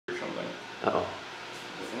Uh-oh.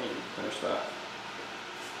 I need to finish that.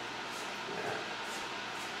 Yeah.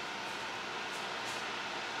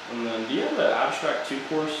 And then, do you have the Abstract 2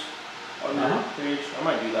 course on your page? I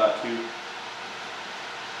might do that too.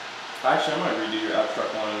 Actually, I might redo your Abstract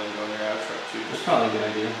 1 and then go in your Abstract 2. That's probably a good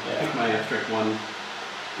idea. Yeah. I think my Abstract 1,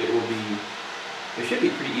 it should be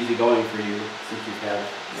pretty easy going for you since you've had,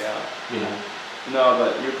 you know. No,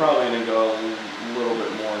 but you're probably going to go a little bit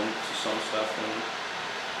more into some stuff and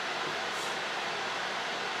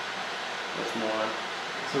that's more.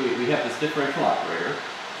 So we have this differential operator.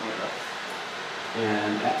 Okay.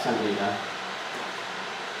 And at some data,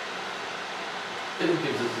 it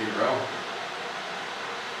gives us 0.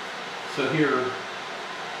 So here,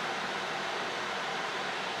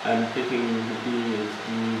 I'm thinking D is D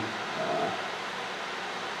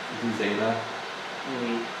zeta,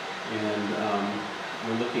 and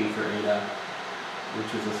we're looking for eta,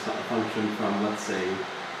 which is a function from, let's say,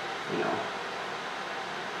 you know,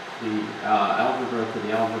 the algebra to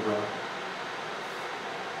the algebra,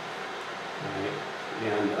 right?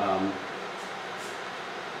 And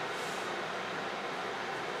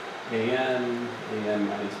an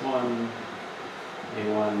minus 1,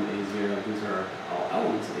 a1, a0, these are all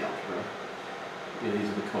elements of the algebra. Yeah, these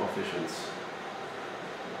are the coefficients.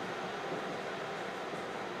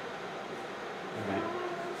 Okay.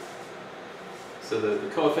 So the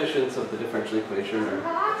coefficients of the differential equation are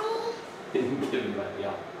given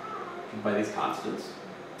by these constants.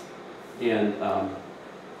 And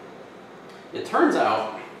it turns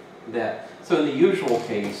out that, so in the usual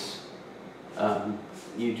case,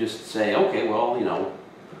 you just say, okay, well, you know,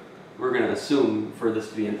 we're going to assume for this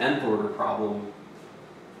to be an nth order problem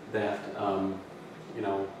that, you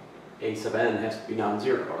know, a sub n has to be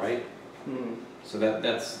non-zero, right? So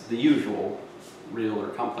that's the usual real or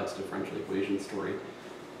complex differential equation story.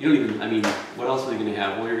 You don't even, I mean, what else are you going to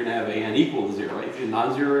have? Well, you're going to have a n equal to 0, right? If it's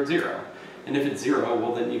non-zero, it's 0. And if it's 0,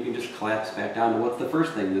 well, then you can just collapse back down to what's the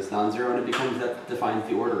first thing that's non-zero, and it becomes that defines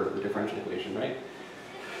the order of the differential equation, right?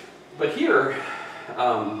 But here,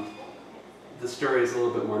 the story is a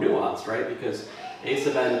little bit more nuanced, right? Because a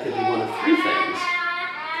sub n could be one of 3 things.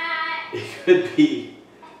 It could be,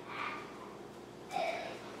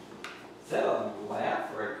 is that a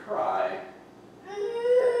laugh or a cry?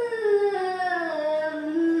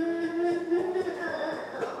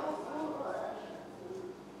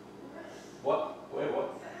 What? Wait, what?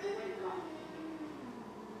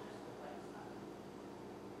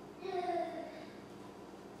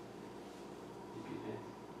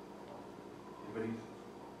 Anybody?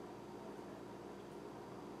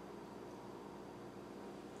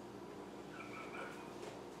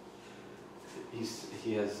 He's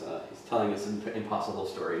telling us impossible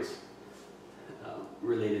stories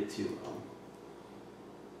related to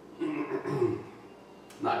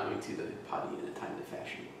not going to the potty in a timely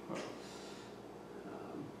fashion.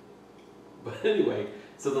 But anyway,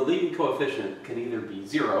 so the leading coefficient can either be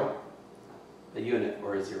 0, a unit,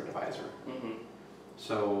 or a 0 divisor.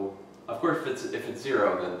 So of course, if it's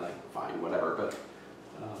 0, then like fine, whatever. But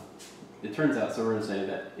it turns out, so we're going to say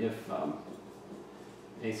that if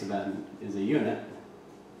a sub n is a unit,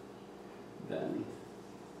 then,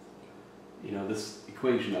 you know, this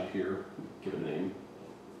equation up here, give it a name,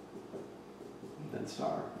 then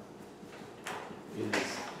star,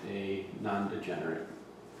 is a non-degenerate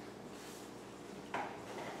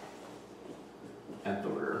nth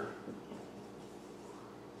order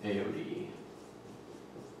AOD.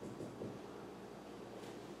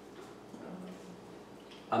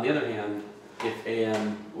 On the other hand, if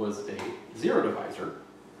an was a 0 divisor,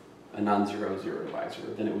 a non-zero 0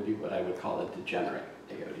 divisor, then it would be what I would call a degenerate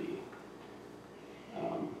AOD.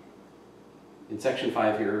 In section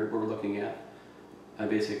 5 here, what we're looking at, I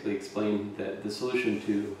basically explained that the solution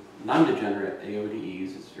to non-degenerate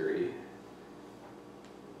AODEs is very,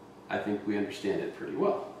 I think we understand it pretty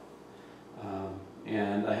well.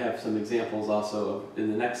 And I have some examples also in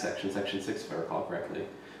the next section, section 6 if I recall correctly,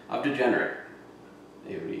 of degenerate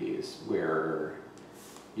AODEs where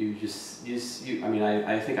I mean,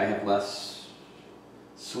 I think I have less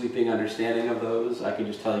sweeping understanding of those. I can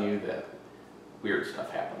just tell you that weird stuff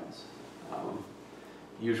happens.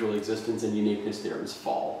 Usual existence and uniqueness theorems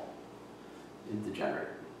fall in degenerate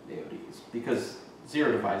AODs because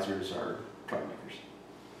 0 divisors are troublemakers.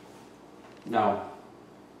 Now,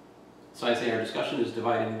 so I say our discussion is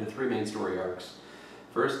divided into 3 main story arcs.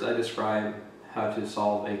 First, I describe how to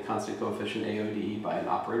solve a constant coefficient AODE by an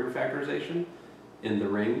operator factorization in the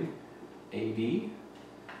ring AD,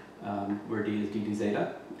 where D is dd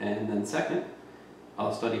zeta. And then second,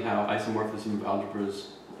 I'll study how isomorphism of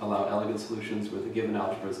algebras allow elegant solutions where the given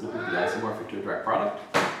algebra is known to be isomorphic to a direct product.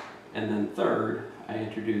 And then third, we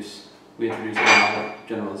introduce a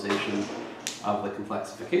generalization of the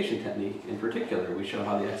complexification technique. In particular, we show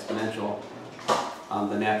how the exponential on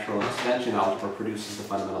the natural extension algebra produces the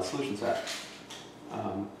fundamental solution set.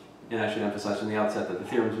 And I should emphasize from the outset that the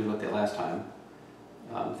theorems we looked at last time,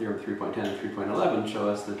 theorem 3.10 and 3.11, show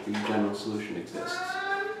us that the general solution exists.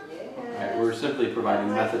 Right, we're simply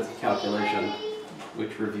providing methods of calculation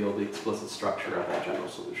which reveal the explicit structure of that general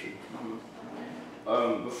solution.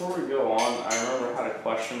 Before we go on, I remember I had a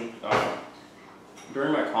question.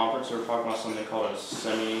 During my conference, they were talking about something called a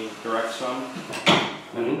semi-direct sum,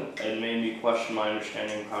 and it made me question my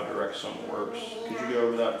understanding of how direct sum works. Could you go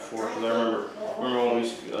over that before? Because I remember when we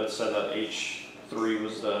said that H3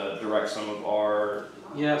 was the direct sum of R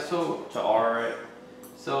to R, right?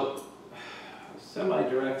 So,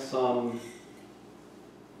 semi-direct sum,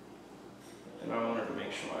 and I wanted to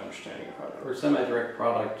make sure my understanding of how to or semi-direct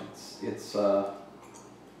product,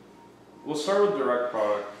 we'll start with direct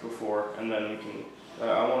product before, and then we can.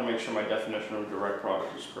 I want to make sure my definition of direct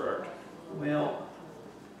product is correct. well,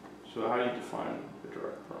 So how do you define the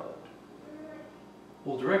direct product?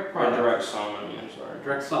 direct product. Or direct sum, I mean, I'm sorry.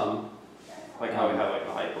 Direct sum. Like how we have like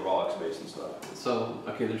the hyperbolic space and stuff. So,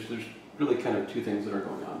 okay, there's really kind of two things that are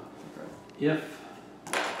going on. Okay. If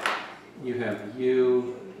you have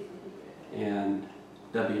U and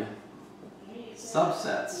W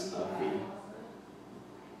subsets of V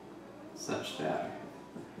such that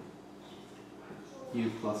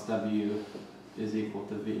U plus W is equal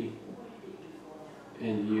to V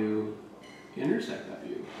and U intersect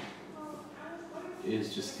W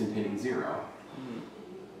is just containing 0.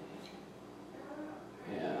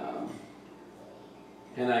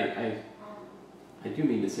 And I do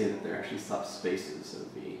mean to say that they're actually subspaces of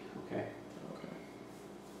V, okay? Okay.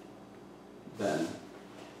 Then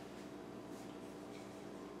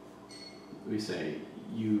we say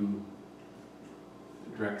U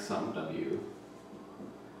direct sum W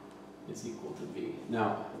is equal to V.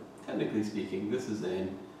 Now, technically speaking, this is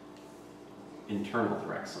an internal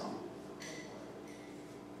direct sum.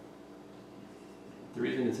 The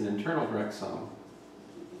reason it's an internal direct sum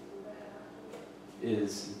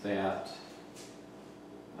is that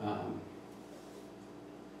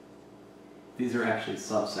these are actually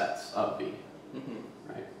subsets of V,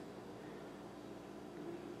 right?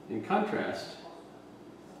 In contrast,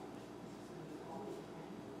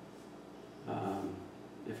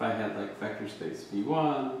 if I had like vector space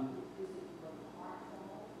V1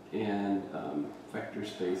 and vector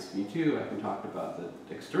space V2, I can talk about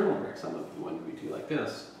the external direct sum of V1 and V2 like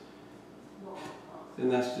this. And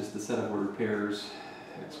that's just the set of ordered pairs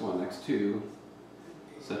x1, x2,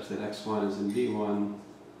 such that x1 is in V1,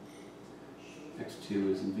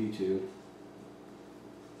 x2 is in V2.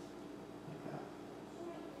 Like that.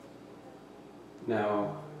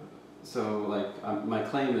 Now, so like my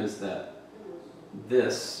claim is that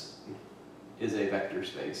this is a vector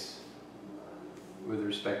space with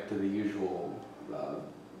respect to the usual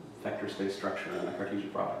vector space structure in a Cartesian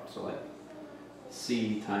product. So like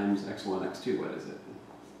C times x1, x2, what is it?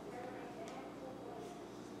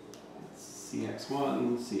 It's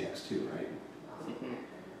CX1, CX2, right?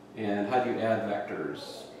 And how do you add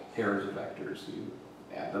vectors, pairs of vectors? You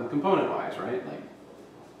add them component-wise, right? Like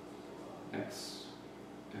x1,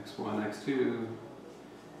 x2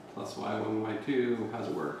 plus y1, y2. How's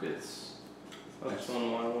it work? It's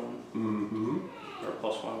x1, y1. Or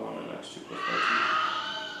plus y1 and x2 plus y2.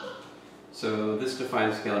 So this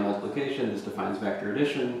defines scalar multiplication, this defines vector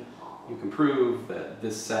addition. You can prove that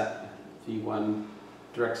this set, V1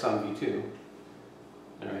 direct sum V2,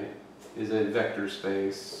 all right, is a vector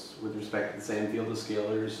space with respect to the same field of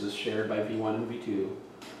scalars as shared by V1 and V2.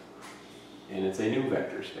 And it's a new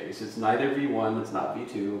vector space. It's neither V1, it's not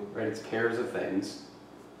V2, right? It's pairs of things,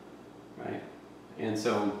 right? And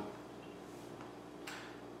so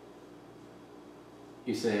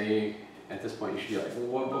you say, at this point you should be like,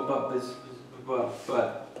 well,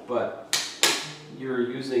 but you're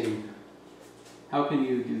using, how can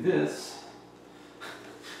you do this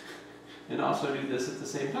and also do this at the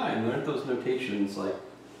same time? Aren't those notations like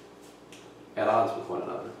at odds with one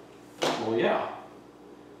another? Well, yeah.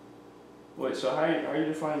 Wait, so how are you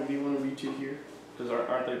defining V1 and V2 here? Because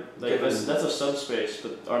aren't they, like, that's a subspace,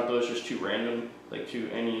 but aren't those just two random, like two,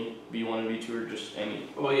 any V1 and V2 or just any?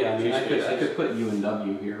 Well, yeah, I mean, I could put U and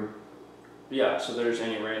W here. Yeah, so there's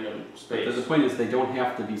any random space. But the point is they don't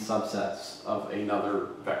have to be subsets of another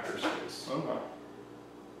vector space. Okay.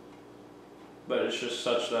 But it's just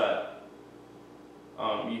such that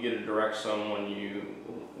you get a direct sum when you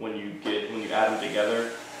add them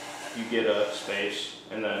together, you get a space,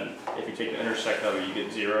 and then if you take the intersect of it, you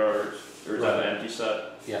get 0, or is that an empty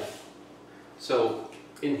set? Yeah. So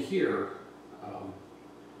in here,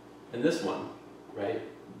 in this one, right,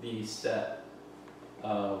 the set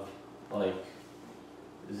of like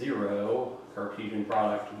 0 Cartesian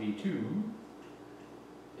product V2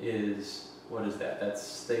 is, what is that?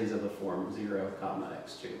 That's things of the form 0 comma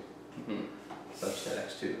x2, such that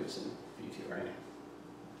x2 is in V2, right?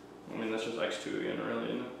 I mean, that's just x2 again, really,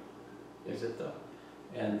 isn't it? Is it though?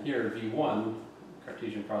 And here, V1,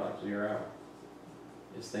 Cartesian product 0,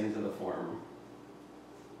 is things of the form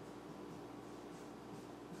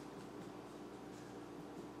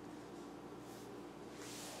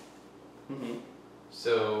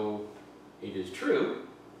So it is true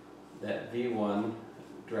that V1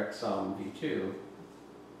 direct sum V2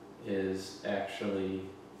 is actually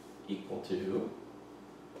equal to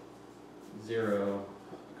 0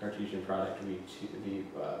 Cartesian product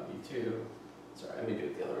V2. Sorry, let me do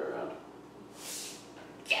it the other way around.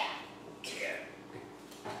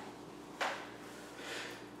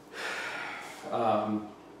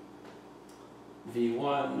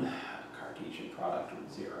 V1 Cartesian product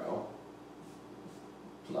with 0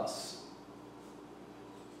 plus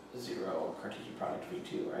 0 Cartesian product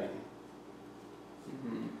V2, right?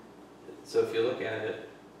 So if you look at it,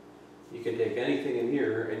 you can take anything in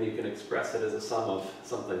here and you can express it as a sum of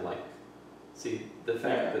something like, see, the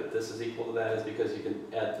fact that this is equal to that is because you can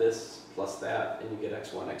add this plus that and you get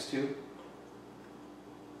x1, x2.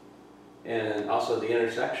 And also the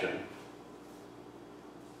intersection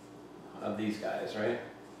of these guys, right?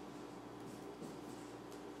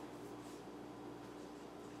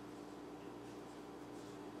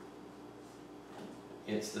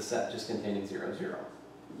 It's the set just containing 0, 0.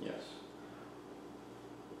 Yes.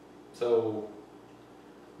 So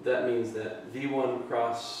that means that V1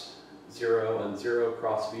 cross 0 and 0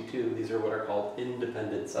 cross V2, these are what are called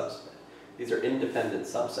independent subsets. These are independent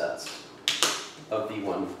subsets of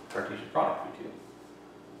V1 Cartesian product V2.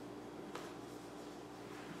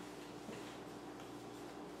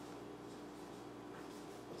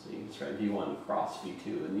 So you can just write V1 cross V2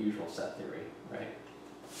 in the usual set theory, right?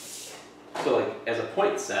 So like as a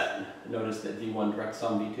point set, notice that V1 direct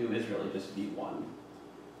sum V2 is really just V1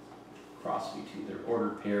 cross V2. They're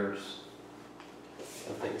ordered pairs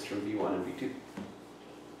of things from V1 and V2.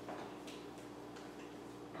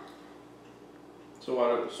 So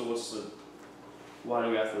why do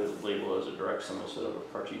we have to label it as a direct sum instead of a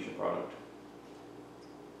Cartesian product?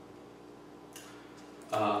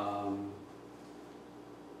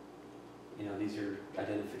 You know, these are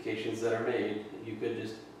identifications that are made. You could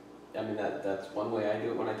just, I mean, that's one way I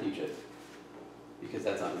do it when I teach it, because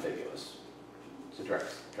that's unambiguous. It's a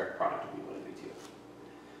direct product of V1 and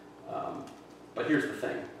V2. But here's the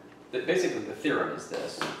thing. Basically, the theorem is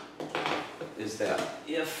this, is that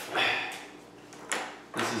if,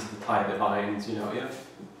 this is the tie that binds, you know, if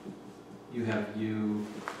you have U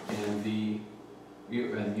and V,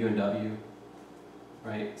 U and W,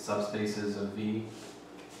 right, subspaces of V,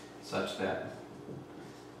 such that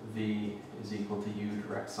V is equal to U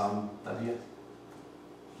direct sum W,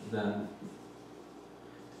 then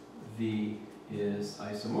V is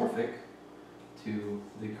isomorphic to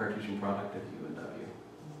the Cartesian product of U and W.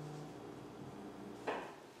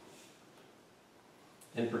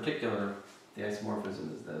 In particular, the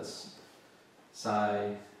isomorphism is this: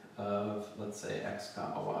 psi of, let's say, x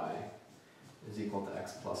comma y is equal to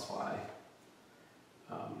x plus y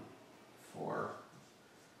for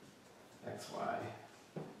xy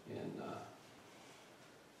in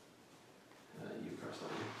U cross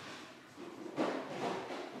W.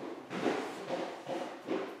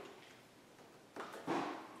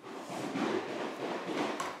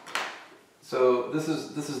 So this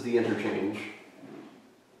is the interchange.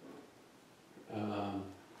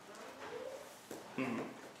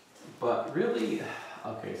 But really,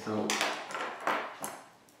 okay, so I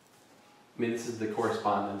mean, this is the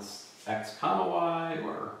correspondence x comma y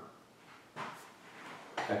or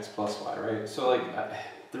x plus y, right? So like,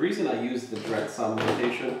 the reason I use the direct sum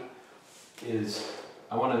notation is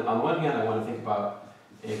I want to, on one hand, I want to think about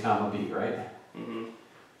a comma b, right?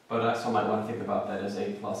 But I also might want to think about that as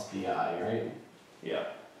a plus bi, right? Yeah.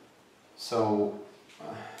 So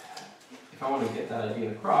if I want to get that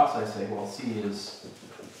idea across, I say, well, C is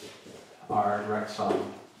R direct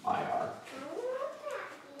sum IR.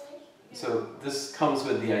 So this comes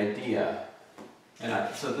with the idea,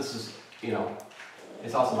 and so this is, you know,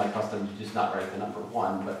 it's also my custom to just not write the number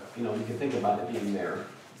 1, but, you know, you can think about it being there,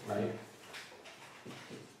 right?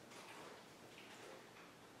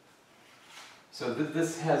 So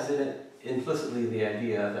this has in it implicitly the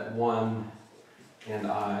idea that 1 and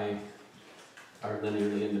I are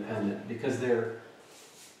linearly independent, because they're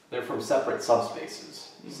They're from separate subspaces.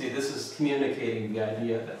 See, this is communicating the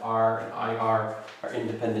idea that R and IR are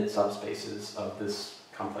independent subspaces of this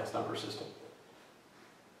complex number system.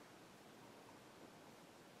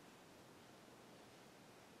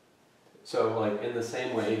 So like in the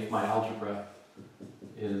same way, if my algebra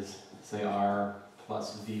is, say, R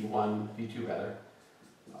plus V1, V2 rather,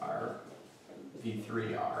 R,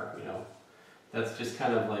 V3 R, you know, that's just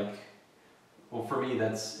kind of like, well, for me,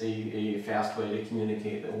 that's a fast way to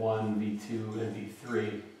communicate that 1, V2, and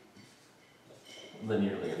V3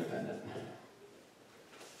 linearly independent.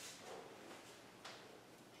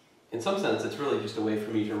 In some sense, it's really just a way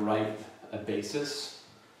for me to write a basis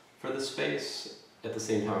for the space at the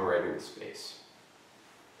same time I'm writing the space.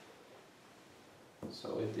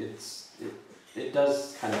 So it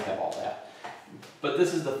does kind of have all that. But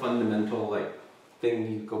this is the fundamental like thing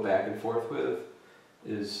you go back and forth with,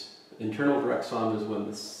 is internal direct sum is when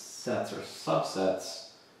the sets are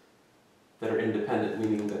subsets that are independent,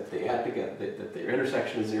 meaning that they add together, that their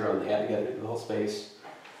intersection is 0 and they add together into the whole space.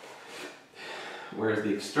 Whereas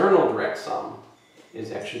the external direct sum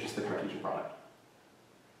is actually just the Cartesian product.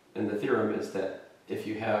 And the theorem is that if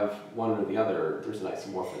you have one or the other, there's an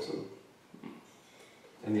isomorphism.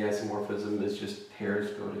 And the isomorphism is just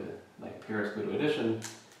pairs go to addition.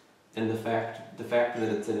 And the fact that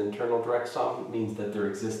it's an internal direct sum means that there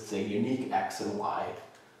exists a unique x and y,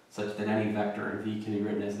 such that any vector in V can be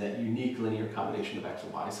written as that unique linear combination of x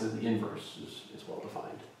and y, so the inverse is well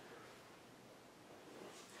defined.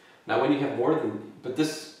 Now when you have more than, but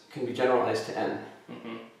this can be generalized to n.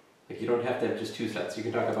 Mm-hmm. Like you don't have to have just two sets. You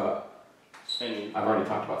can talk about, I've already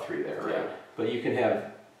talked about 3 there, right? Yeah. But you can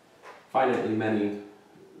have finitely many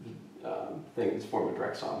things form a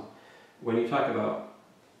direct sum. When you talk about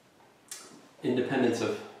independence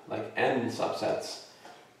of like n subsets,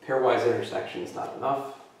 pairwise intersection is not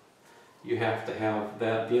enough. You have to have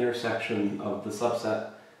the intersection of the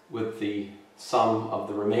subset with the sum of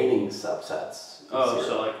the remaining subsets. Oh,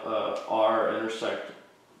 so like R intersect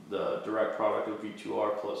the direct product of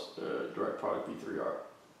V2R plus the direct product V3R.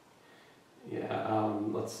 Yeah,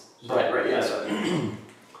 let's, So, right, yes. Yeah.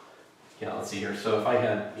 Yeah, let's see here. So if I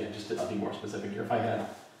had, I'll be more specific here. If I had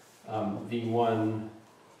V1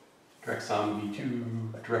 direct sum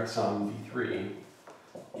V2 direct sum V3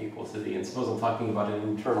 equals to V, and suppose I'm talking about an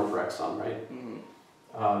internal direct sum, right?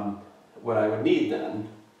 Mm-hmm. What I would need then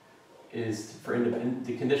is, for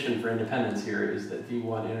the condition for independence here is that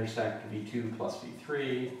V1 intersect V2 plus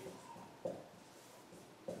V3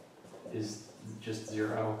 is just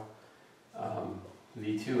 0.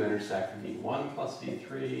 V2 intersect V1 plus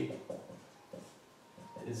V3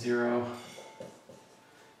 is 0.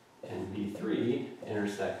 And V3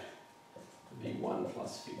 intersect V1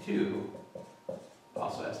 plus V2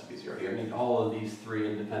 also has to be 0. You need all of these 3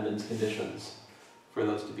 independence conditions for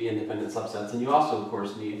those to be independent subsets. And you also, of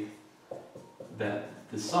course, need that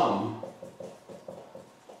the sum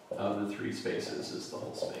of the 3 spaces is the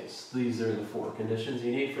whole space. These are the 4 conditions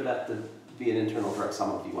you need for that to be an internal direct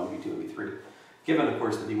sum of V1, V2, and V3. Given, of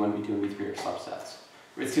course, that V1, V2, and V3 are subsets.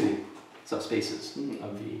 Excuse me, subspaces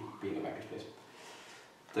of V being a vector space.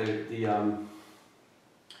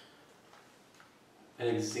 An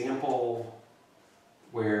example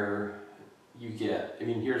where you get,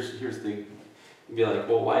 here's the, you'd be like,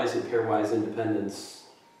 well, why isn't pairwise independence,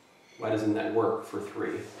 why doesn't that work for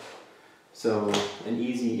 3? So an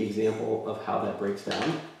easy example of how that breaks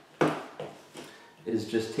down is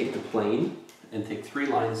just take the plane and take 3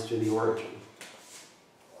 lines to the origin.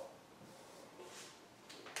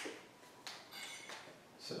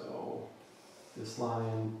 So this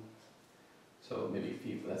line, so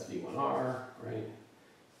maybe that's V1R, right?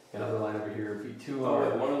 Another line over here, V2R. Oh,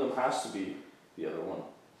 wait, one of them has to be the other one.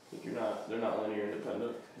 Like they're not linear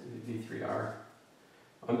independent. V3R.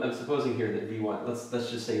 I'm supposing here that V1,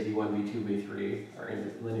 let's just say V1, V2, V3 are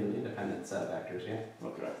linearly independent set of vectors, yeah?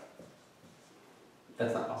 Okay.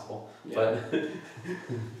 That's not possible, Yeah. but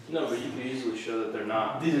No, but you can easily show that they're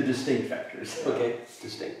not. these are distinct vectors, okay?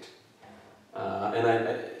 Distinct.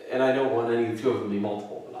 And I don't want any of the 2 of them to be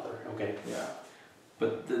multiple of another, okay? Yeah.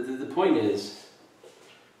 But the point is,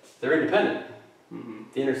 they're independent. Mm-hmm.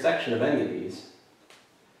 The intersection of any of these,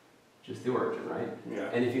 just the origin, right? Yeah.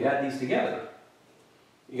 And if you add these together,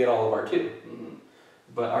 you get all of R2. Mm-hmm.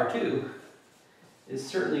 But R2 is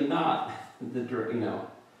certainly not the direct,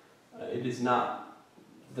 it is not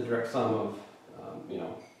the direct sum of,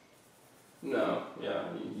 No, yeah,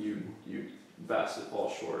 you vastly fall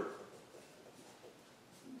short.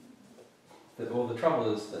 The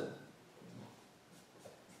trouble is that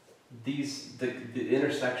the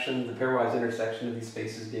intersection, the pairwise intersection of these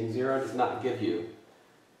spaces being 0 does not give you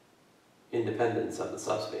independence of the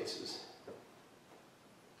subspaces.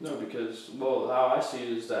 No, because well, how I see it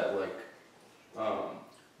is that like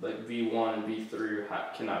V1 and V3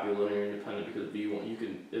 cannot be linear independent because V1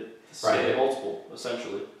 it's a multiple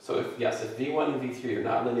essentially. So if V1 and V3 are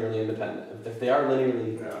not linearly independent, if they are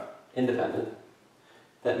linearly independent,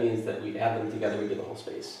 that means that we add them together, we get the whole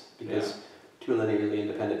space because two linearly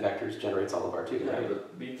independent vectors generates all of our two. Yeah, right?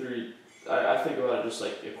 but V3, I think about it just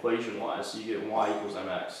like equation wise. So you get y equals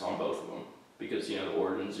mx on both of them because the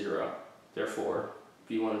origin's 0. Therefore,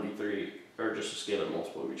 V1 and V3 are just a scalar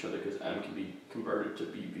multiple of each other because m can be converted to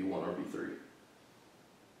be V1 or V3.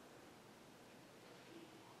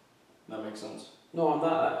 That makes sense? No, I'm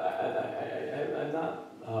not. I'm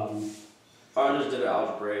not. I just did it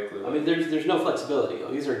algebraically. I mean, there's no flexibility.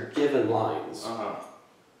 These are given lines. So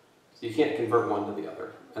you can't convert one to the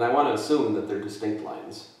other. And I want to assume that they're distinct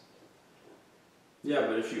lines. Yeah,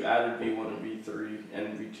 but if you added V1 and V3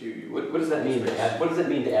 and V2, what does that mean to add? What does it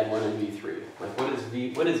mean to add 1 and V3? Like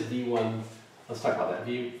what is V1? Let's talk about that.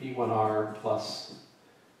 V1R plus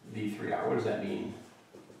V3R. What does that mean?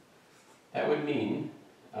 That would mean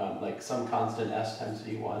like some constant S times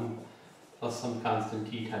V1 plus some constant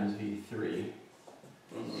T times V3,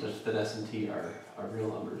 such that S and T are real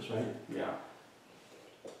numbers, right? Yeah.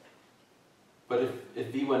 But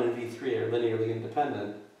if V1 and V3 are linearly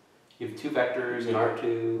independent, you have two vectors in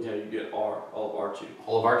R2. Yeah, you get R, all of R2.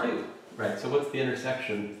 All of R2. Right, so what's the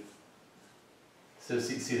intersection? So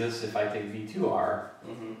see this, if I take V2R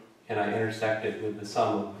and I intersect it with the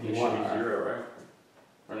sum of V1R. It should be 0, right?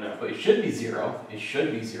 Or no? But it should be 0. It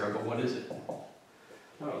should be 0, but what is it?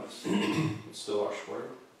 Oh, it's still R squared.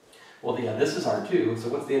 Well, yeah, this is R2, so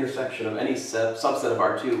what's the intersection of any subset of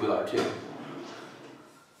R2 with R2?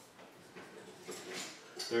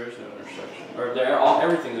 There is no intersection. Or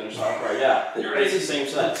everything's intersection, right? Yeah. It's the same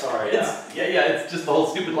set, sorry, It's just the whole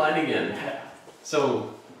stupid line again.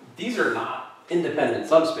 So these are not independent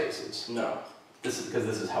subspaces. No. This is because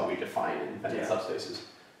this is how we define independent subspaces.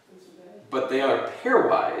 But they are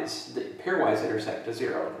pairwise. They pairwise intersect to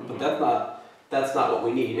 0. But that's not what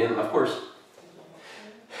we need. And of course,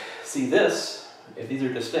 see this, if these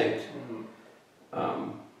are distinct,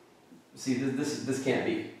 see this can't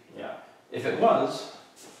be. Yeah. If it was,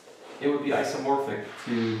 it would be isomorphic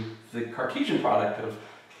to the Cartesian product of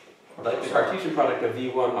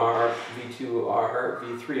V1R, V2R,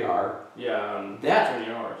 V3R. Yeah,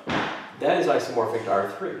 that is isomorphic to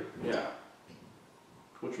R3. Yeah.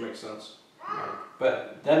 Which makes sense.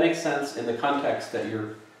 But that makes sense in the context that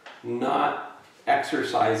you're not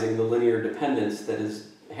exercising the linear dependence that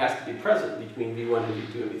has to be present between V1 and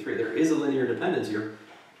V2 and V3. There is a linear dependence here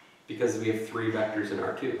because we have 3 vectors in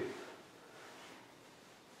R2.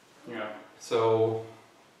 Yeah. So,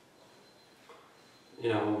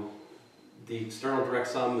 the external direct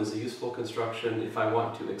sum is a useful construction if I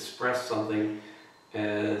want to express something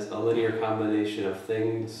as a linear combination of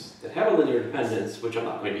things that have a linear dependence, which I'm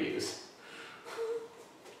not going to use.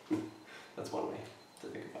 That's one way to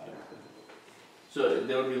think about it. So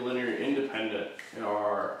they would be linear independent in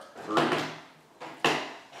R3?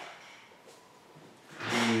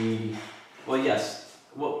 Well, yes.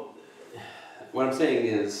 Well, what I'm saying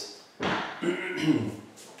is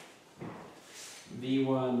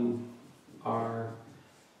V1R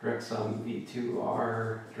direct sum,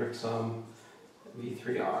 V2R direct sum,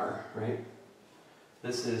 V3R, right?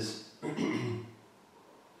 This is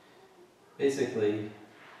basically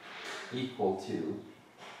equal to,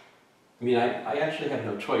 I actually have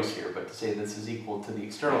no choice here but to say this is equal to the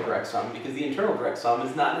external direct sum because the internal direct sum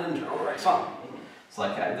is not an internal direct sum. It's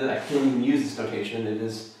like I can't even use this notation. It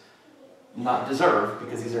is not deserved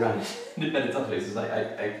because these are not independent subspaces.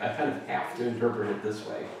 I kind of have to interpret it this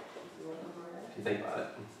way if you think about it.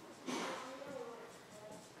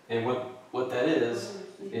 And what that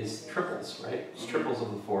is triples, right? It's triples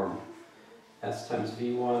of the form S times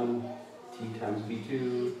V1, T times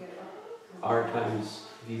V2, R times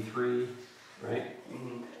V3, right?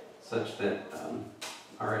 Such that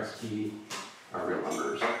RST are real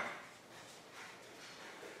numbers.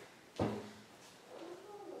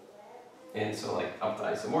 And so like up to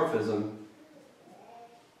isomorphism,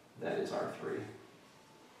 that is R3.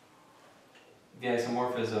 The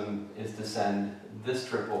isomorphism is to send this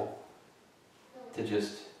triple to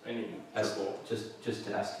just any triple. Just to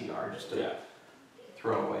STR, just to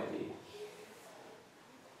throw away the.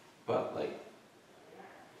 But like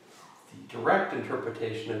the direct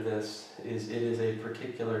interpretation of this is it is a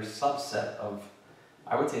particular subset of,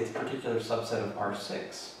 I would say it's a particular subset of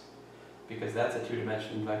R6. Because that's a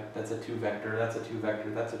 2-dimensional vector, that's a 2 vector, that's a 2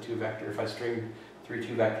 vector, that's a 2 vector. If I string 3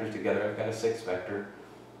 2 vectors together, I've got a 6 vector.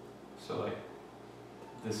 So like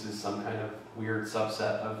this is some kind of weird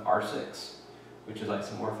subset of R6, which is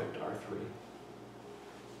isomorphic to R3.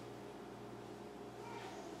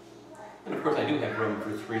 And of course I do have room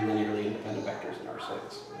for 3 linearly independent vectors in R6.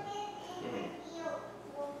 Mm-hmm.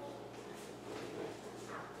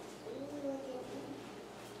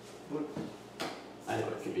 I know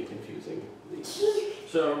it can be confusing.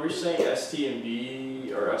 So are we saying ST and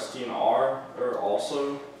B or ST and R are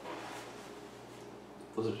also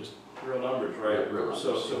Those are just real numbers, right? Yeah, real numbers,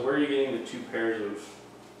 So where are you getting the 2 pairs of?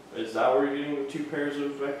 Is that where you're getting the 2 pairs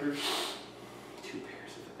of vectors? 2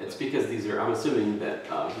 pairs of it. It's because these are, I'm assuming that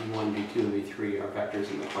V1, V2, and V3 are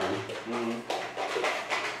vectors in the plane. Mm-hmm.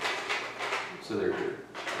 So they're,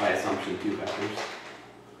 by assumption, 2 vectors.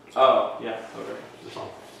 Oh, yeah, okay. That's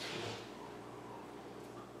all.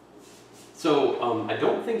 So I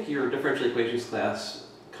don't think your differential equations class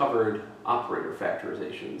covered operator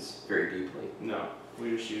factorizations very deeply. No, we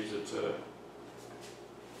just use it to,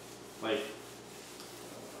 like,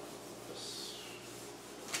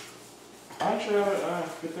 actually,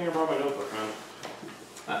 good thing I brought my notebook, man.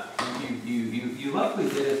 You likely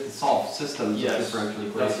did it to solve systems of differential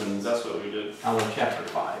equations. That's what we did. Out of chapter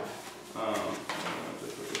 5.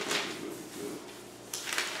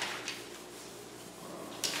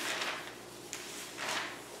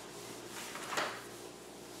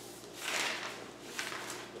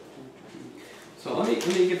 So let me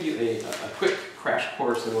give you a quick crash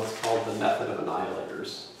course in what's called the method of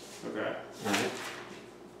annihilators. Okay. All right.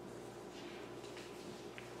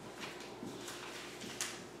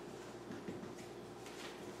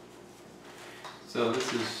 So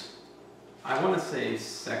this is, I want to say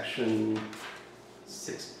section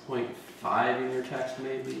 6.5 in your text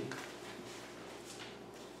maybe.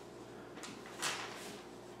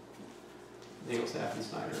 I think it was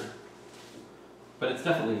Snyder. But it's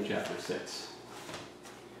definitely in chapter 6.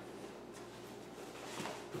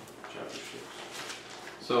 Chapter 6.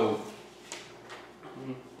 So,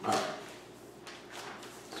 alright.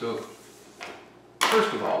 So,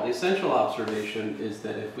 first of all, the essential observation is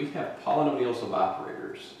that if we have polynomials of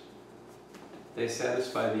operators, they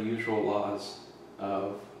satisfy the usual laws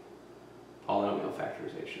of polynomial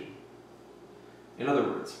factorization. In other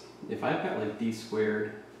words, if I've got like d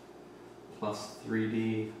squared plus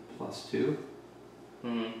 3d plus 2,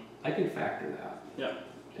 I can factor that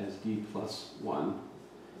as d plus 1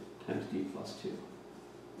 times d plus 2.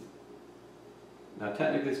 Now,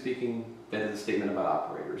 technically speaking, that is a statement about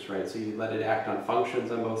operators, right? So you let it act on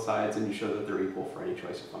functions on both sides and you show that they're equal for any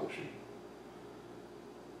choice of function.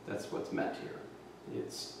 That's what's meant here.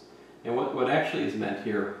 And what actually is meant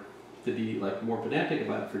here, to be like more pedantic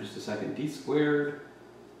about it for just a second, d squared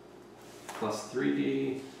plus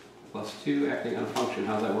 3d plus 2 acting on a function.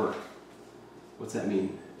 How does that work? What's that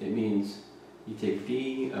mean? It means you take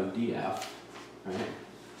d of df, right?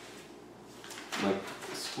 Like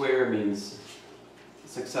square means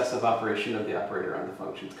successive operation of the operator on the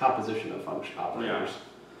function, composition of function operators. Yeah.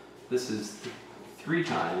 This is 3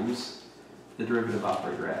 times the derivative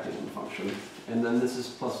operator acting on the function, and then this is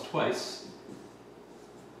plus twice,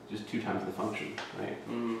 just 2 times the function, right?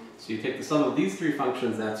 So you take the sum of these 3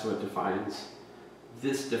 functions, that's what defines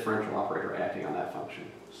this differential operator acting on that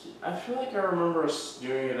function. I feel like I remember us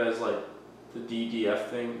doing it as like the ddf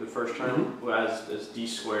thing the first time, as d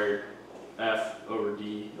squared f over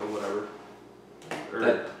d or whatever. Or,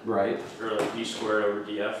 right. Or like d squared over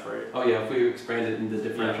df, right? Oh yeah, if we expand it in the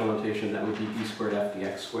differential notation, that would be d squared f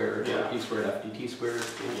dx squared, or d squared f dt squared.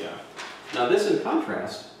 Yeah. Now this in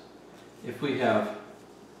contrast, if we have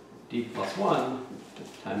d plus 1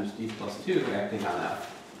 times d plus 2 acting on f,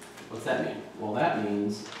 what's that mean? Well, that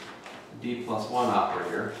means d plus 1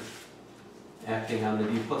 operator acting on the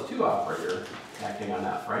d plus 2 operator acting on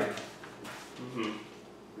f, right?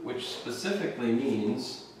 Which specifically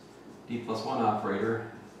means d plus 1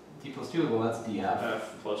 operator, d plus 2, well that's df.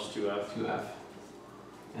 F plus 2f. 2f.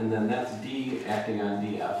 And then that's d acting on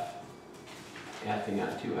df, acting on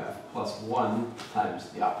 2f, plus 1 times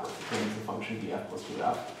the operator, times the function df plus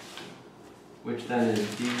 2f, which then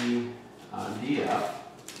is d on df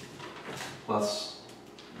plus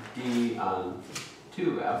d on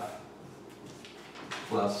 2f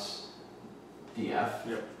plus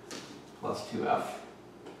df plus 2f,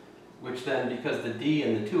 which then, because the d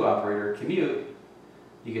and the 2 operator commute,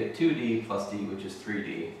 you get 2d plus d, which is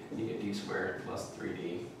 3d, and you get d squared plus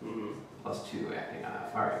 3d plus 2 acting on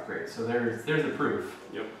f. All right, great. So there's the proof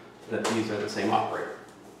that these are the same operator.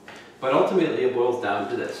 But ultimately, it boils down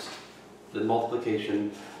to this: the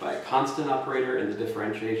multiplication by a constant operator and the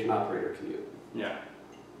differentiation operator commute. Yeah.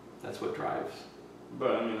 That's what drives.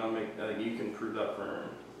 But I mean, you can prove that for,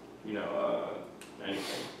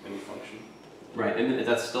 anything, any function. Right, and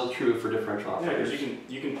that's still true for differential Yeah, operators. because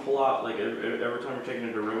you can pull out, like, every time you're taking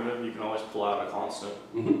a derivative, you can always pull out a constant,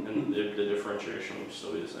 and the differentiation will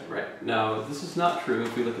still be the same. Right. Now, this is not true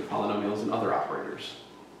if we look at polynomials and other operators.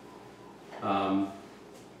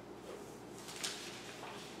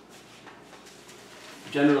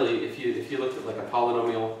 Generally, if you look at like a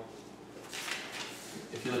polynomial,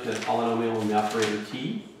 if you look at a polynomial in the operator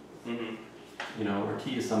t, you know, or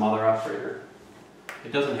t is some other operator,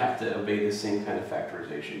 it doesn't have to obey the same kind of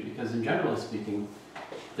factorization, because in general speaking,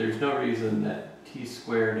 there's no reason that t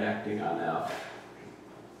squared acting on f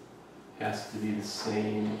has to be the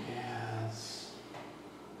same as,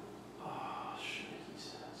 oh, should I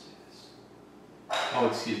say this? Oh,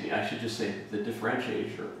 excuse me, I should just say the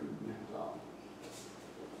differentiator,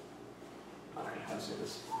 I don't know how to say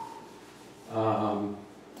this.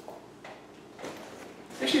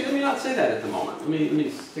 Actually, let me not say that at the moment. Let me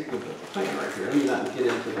stick with the plan right here. Let me not get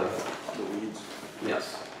into the weeds.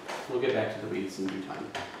 Yes, we'll get back to the weeds in due time.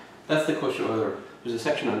 That's the quotient Euler. There's a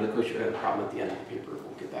section on the quotient Euler problem at the end of the paper.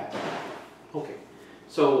 We'll get back to that. Okay,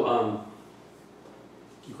 so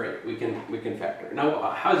great. We can factor.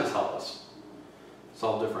 Now, how does this help us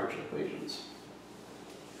solve differential equations?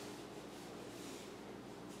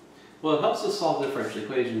 Well, it helps us solve differential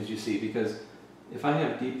equations, you see, because if I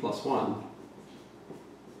have d plus 1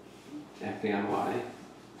 acting on y,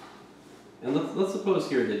 and let's suppose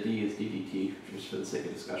here that d is d dt, just for the sake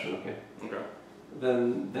of discussion, okay? Okay.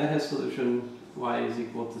 Then that has solution y is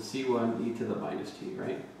equal to c1 e to the minus t,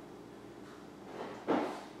 right?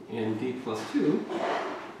 And d plus 2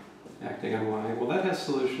 acting on y, well, that has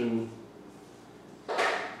solution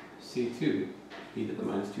c2 e to the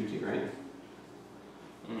minus 2t, right?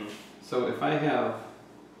 So if I have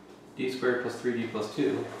d squared plus 3d plus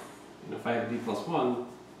 2, and if I have d plus 1,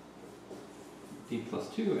 d plus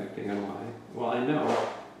 2 acting on y, well, I know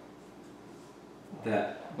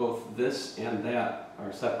that both this and that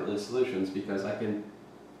are separately solutions, because I can,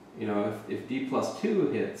 you know, if d plus 2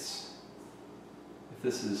 hits, if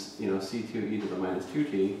this is, you know, c2 e to the minus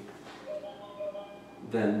 2t,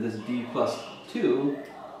 then this d plus 2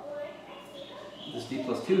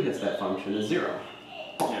 hits that function is 0.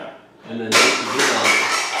 Yeah. And then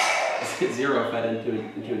 0 fed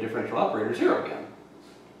into a differential operator, 0 again.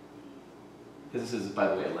 Because this is, by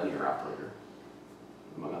the way, a linear operator,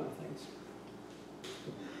 among other things.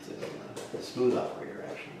 It's a smooth operator,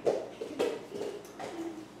 actually.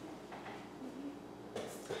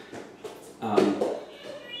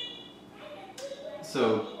 So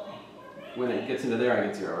when it gets into there, I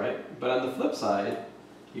get 0, right? But on the flip side,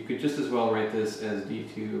 you could just as well write this as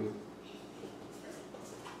d2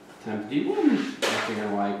 times d1 acting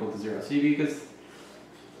on y equal to 0. See, because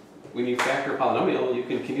when you factor a polynomial, you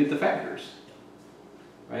can commute the factors,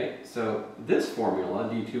 right? So this formula,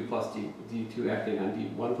 d2 plus d2 acting on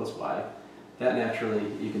d1 plus y, that naturally,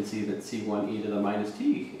 you can see that c1 e to the minus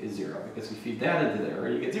t is 0, because you feed that into there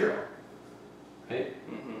and you get 0, right?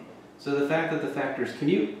 So the fact that the factors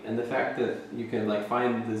commute, and the fact that you can like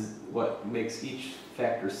find this, what makes each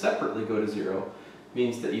factor separately go to 0,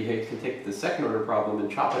 means that you can take the second order problem and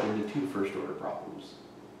chop it into 2 first order problems.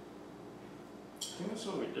 I think that's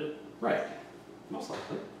what we did. Right, most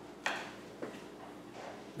likely.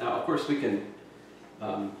 Now, of course, we can,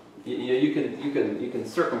 you can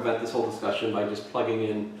circumvent this whole discussion by just plugging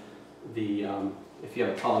in the, if you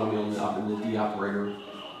have a polynomial in the d operator,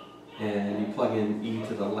 and you plug in e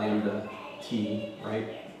to the lambda t, right?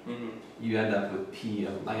 You end up with p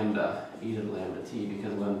of lambda e to the lambda t,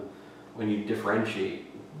 because when you differentiate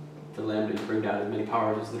the lambda, you bring down as many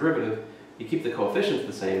powers as the derivative, you keep the coefficients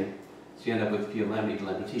the same, so you end up with p of lambda e to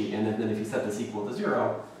lambda t. And then if you set this equal to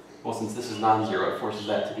 0, well, since this is non-zero, it forces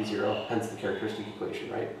that to be 0, hence the characteristic equation,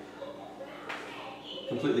 right?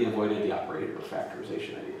 Completely avoided the operator or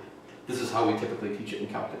factorization idea. This is how we typically teach it in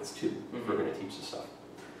calculus too, if we're going to teach this stuff.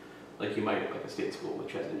 Like you might at like a state school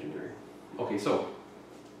which has engineering. Okay, so,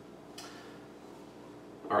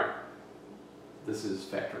 all right, this is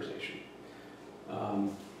factorization.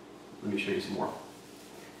 Let me show you some more.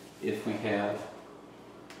 If we have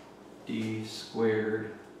d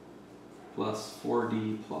squared plus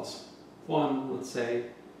 4d plus 1, let's say,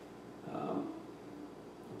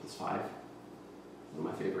 plus 5, one of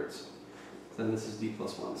my favorites. Then this is d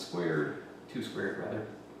plus 1 squared, 2 squared rather,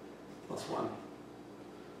 plus 1.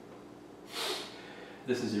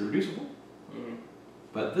 This is irreducible,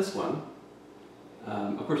 but this one,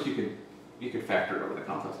 of course you could factor it over the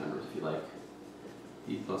complex numbers if you like.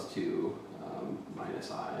 D plus 2 minus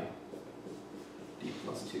I, d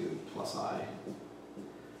plus 2 plus I.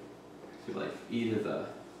 So like e to the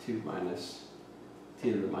 2 minus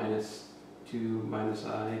t to the minus 2 minus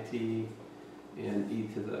I t and e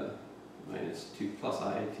to the minus 2 plus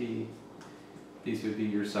I t. These would be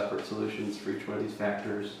your separate solutions for each one of these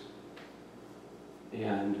factors.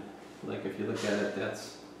 And like if you look at it,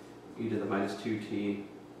 that's e to the minus 2t.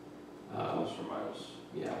 Plus or minus.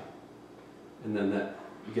 Yeah. And then that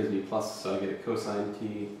gives me plus, so I get a cosine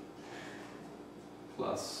t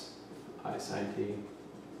plus I sine t.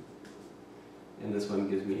 And this one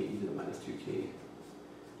gives me e to the minus 2t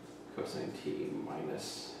cosine t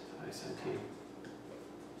minus I sine t.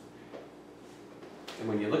 And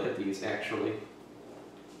when you look at these, actually,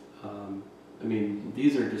 I mean,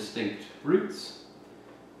 these are distinct roots,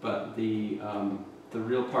 but the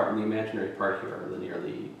real part and the imaginary part here are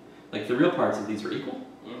linearly, like the real parts of these are equal,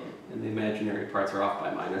 and the imaginary parts are off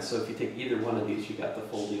by minus. So if you take either one of these, you got the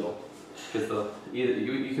full deal. Because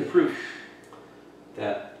you can prove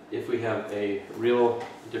that if we have a real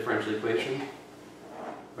differential equation,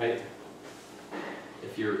 right?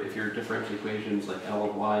 If your differential equation is like L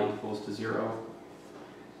of y equals to 0,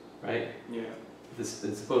 right? Yeah. And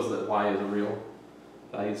suppose that y is a real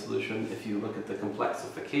valued solution. If you look at the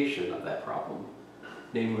complexification of that problem,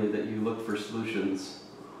 namely that you look for solutions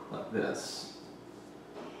like this.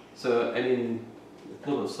 So, I mean, it's a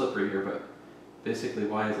little slippery here, but basically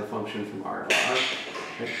y is a function from R to R.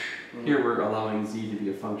 Right? Here we're allowing z to be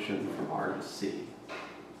a function from R to C.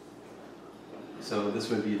 So this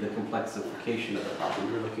would be the complexification of the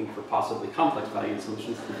problem. You're looking for possibly complex valued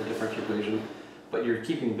solutions to the differential equation, but you're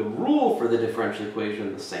keeping the rule for the differential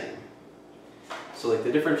equation the same. So like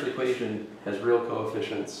the differential equation has real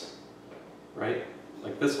coefficients, right?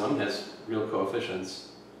 Like this one has real coefficients.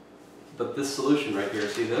 But this solution right here,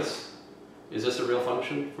 see this? Is this a real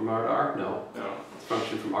function from R to R? No. No. It's a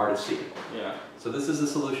function from R to C. Yeah. So this is a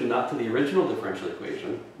solution not to the original differential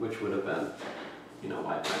equation, which would have been, you know,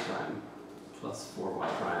 y prime plus 4y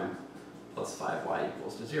prime plus 5y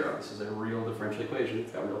equals to 0. This is a real differential equation.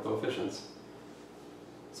 It's got real coefficients.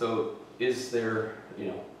 So is there, you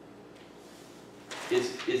know,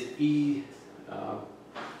 is e,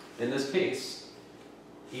 in this case,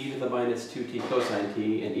 e to the minus 2t cosine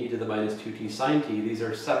t and e to the minus 2t sine t, these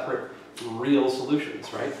are separate real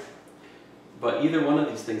solutions, right? But either one of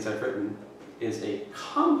these things I've written is a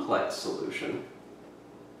complex solution,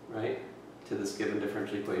 right, to this given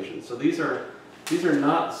differential equation. So these are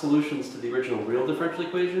not solutions to the original real differential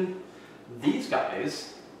equation. These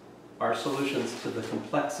guys are solutions to the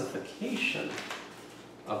complexification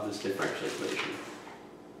of this differential equation.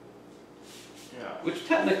 Yeah. Which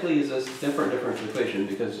technically is a different differential equation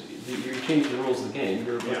because you change the rules of the game.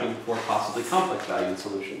 You're looking for possibly complex valued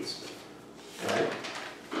solutions, right?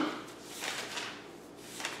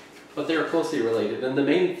 But they are closely related, and the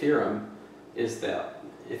main theorem is that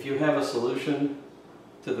if you have a solution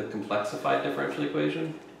to the complexified differential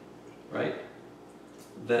equation, right,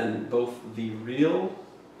 then both the real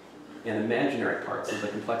and imaginary parts of the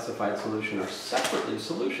complexified solution are separately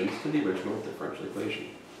solutions to the original differential equation.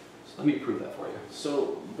 So let me prove that for you.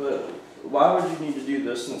 So, but why would you need to do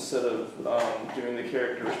this instead of doing the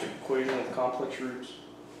characteristic equation with complex roots?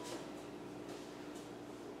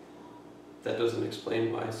 That doesn't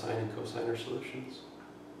explain why sine and cosine are solutions.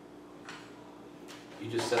 You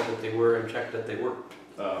just said that they were and checked that they worked.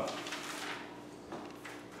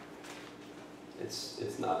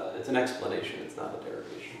 It's an explanation, it's not a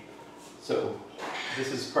derivation. So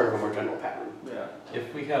this is part of a more general pattern. Yeah.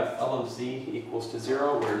 If we have L of z equals to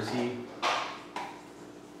 0, where z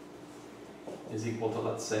is equal to,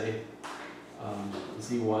 let's say,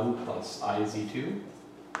 z1 plus I z2,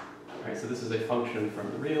 right? So this is a function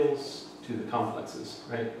from the reals to the complexes,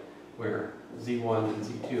 right? Where z1 and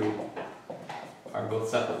z2 are both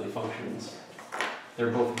separately functions.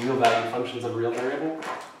 They're both real valued functions of a real variable.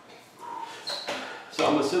 So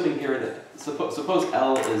I'm assuming here that, suppose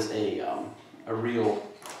L is a real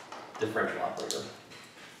differential operator.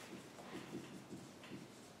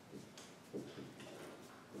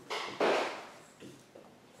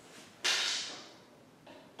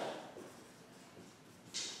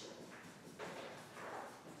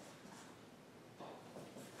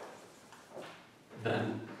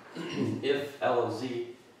 Then if L of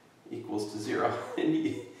z equals to 0,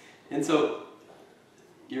 and so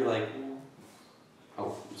you're like,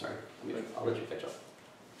 oh, I'm sorry, I'll let you catch up.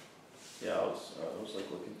 Yeah, I was like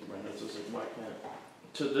looking through my notes. I was like, why can't?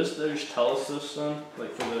 So this, they just tell us this then,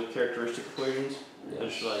 like for the characteristic equations. Yeah. They're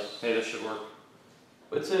just like, hey, this should work.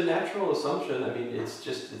 It's a natural assumption. I mean, it's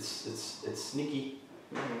just it's sneaky.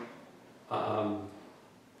 Mm-hmm.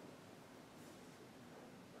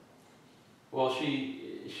 Well,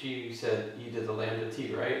 she said e to the lambda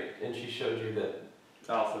t, right? And she showed you that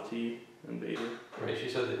Alpha t. and beta. Right, she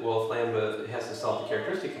said that, well, if lambda has to solve the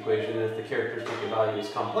characteristic equation, and if the characteristic value is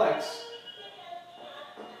complex,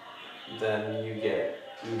 then you get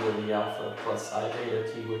e to the alpha plus I beta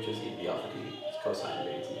t, which is e to the alpha t, is cosine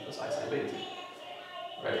beta t plus I sine beta t.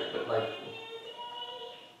 Right, but like,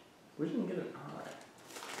 we didn't get an I.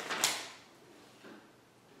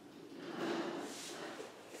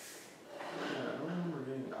 Yeah, I don't remember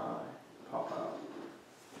getting an I pop out.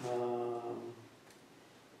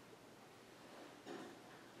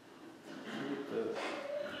 Look at this.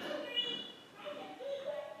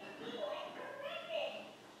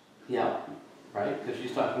 yeah, right, because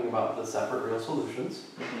she's talking about the separate real solutions.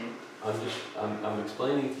 I'm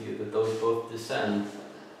explaining to you that those both descend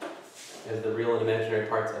as the real and imaginary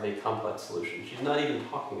parts of a complex solution. She's not even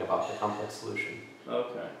talking about the complex solution.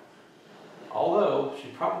 Okay. Although, she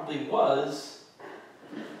probably was,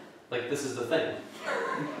 like, this is the thing.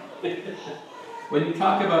 When you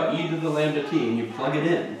talk about e to the lambda t and you plug it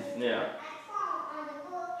in, Yeah.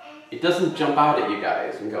 it doesn't jump out at you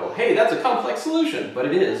guys and go, hey, that's a complex solution, but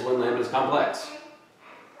it is when lambda is complex.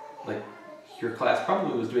 Like, your class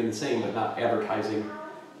probably was doing the same, but not advertising.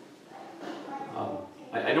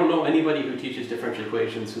 I don't know anybody who teaches differential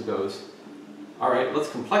equations who goes, all right, let's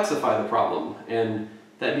complexify the problem, and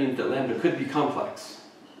that means that lambda could be complex.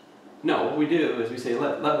 No, what we do is we say,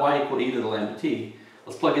 let y equal e to the lambda t,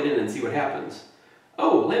 let's plug it in and see what happens.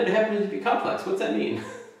 Oh, lambda happens to be complex, what's that mean?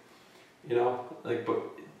 You know, like, but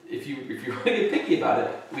if you want to get picky about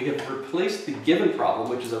it, we have replaced the given problem,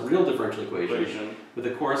 which is a real differential equation, with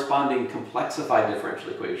a corresponding complexified differential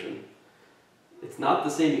equation. It's not the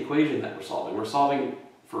same equation that we're solving. We're solving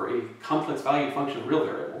for a complex valued function of real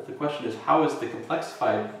variable. The question is, how is the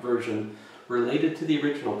complexified version related to the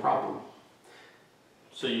original problem?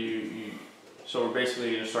 So so we're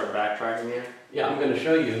basically going to start backtracking here? Yeah, I'm going to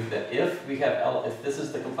show you that if we have if this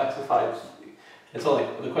is the complexified, and so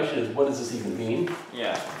like the question is, what does this even mean?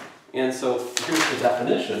 Yeah. And so here's the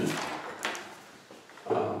definition.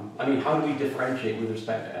 I mean, how do we differentiate with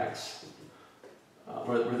respect to x?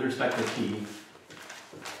 With respect to t,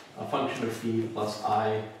 a function of t plus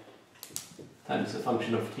I times a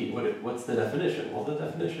function of t. What's the definition? Well, the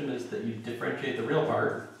definition is that you differentiate the real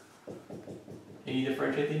part and you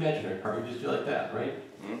differentiate the imaginary part. You just do like that, right?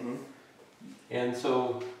 Mm-hmm. And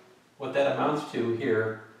so what that amounts to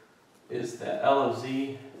here is that L of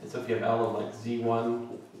z, so if you have L of like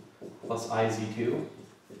z1 plus I z2,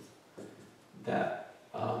 that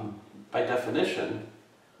by definition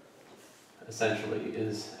essentially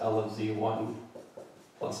is L of z1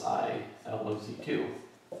 plus I L of z2.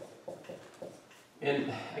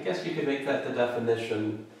 And I guess you could make that the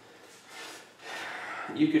definition.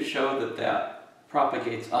 You could show that that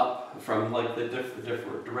propagates up from like the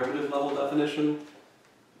different derivative level definition,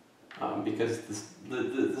 because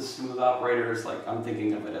the smooth operator is like, I'm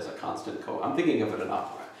thinking of it as a constant I'm thinking of it an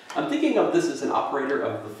operator. I'm thinking of this as an operator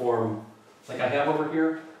of the form like I have over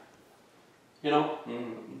here, you know?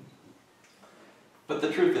 Mm-hmm. But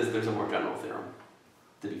the truth is there's a more general theorem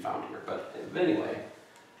to be found here. But anyway,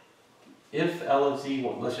 if L of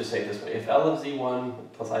z1, let's just say it this way, if L of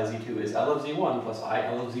z1 plus I z2 is L of z1 plus I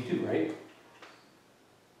L of z2, right?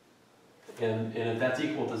 And if that's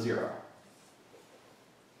equal to 0.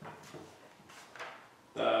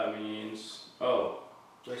 That means, oh,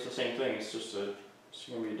 that's the same thing, it's just it's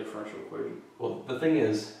going to be a differential equation. Well, the thing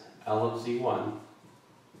is, L of z1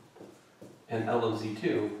 and L of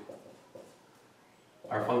z2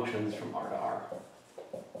 are functions from R to R.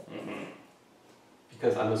 Mm-hmm.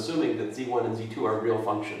 Because I'm assuming that z1 and z2 are real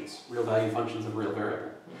functions, real value functions of real variable.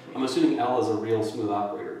 Mm-hmm. I'm assuming L is a real smooth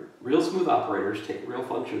operator. Real smooth operators take real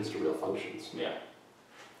functions to real functions. Yeah.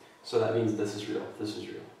 So that means this is real, this is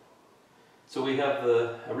real. So we have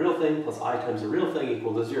a real thing plus I times a real thing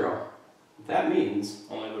equal to 0. That means...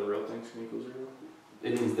 Only the real things can equal 0?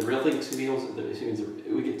 It means the real thing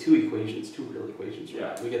we get two equations, two real equations.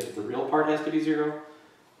 Yeah. We get that the real part has to be 0,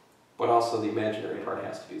 but also the imaginary part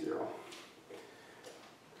has to be 0.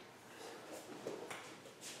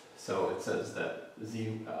 So it says that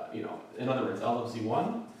in other words, L of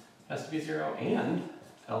z1 has to be 0 and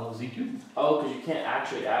L of z2. Oh, because you can't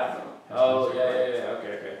actually add them. Oh, yeah,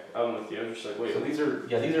 okay. I'm with you. I was just like, wait. So these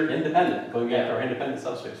are independent, going back to our independent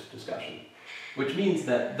subspace discussion. Which means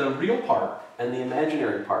that the real part and the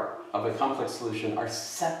imaginary part of a complex solution are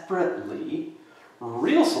separately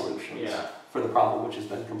real solutions for the problem which has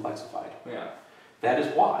been complexified. Yeah. That is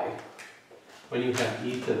why when you have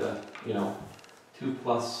e to the 2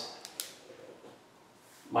 plus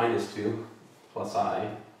minus 2 plus I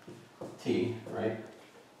t, right?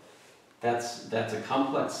 That's a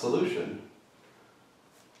complex solution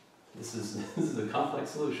this is a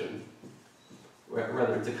complex solution.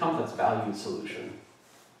 Rather, it's a complex value solution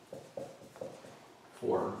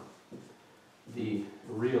for the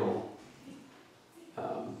real,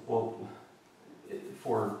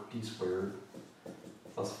 for d squared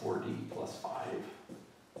plus 4d plus 5,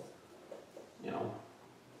 you know,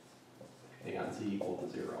 and z equal to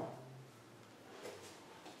 0.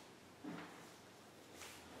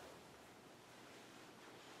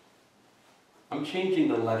 I'm changing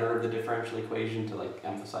the letter of the differential equation to like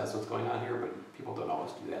emphasize what's going on here, but people don't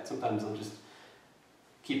always do that. Sometimes they'll just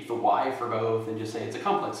keep the y for both and just say it's a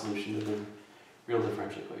complex solution to the real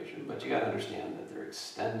differential equation. But you got to understand that they're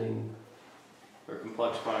extending. They're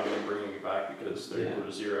complexifying and bringing it back because they're equal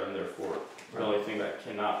to 0, and therefore the only thing that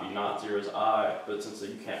cannot be not 0 is I. But since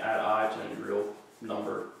you can't add I to any real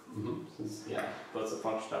number, but it's a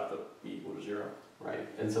function have to be equal to 0. Right,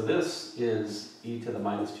 and so this is e to the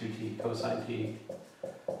minus 2t cosine t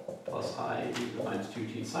plus I e to the minus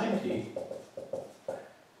 2t sine t.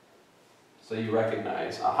 So you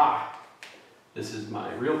recognize, aha, this is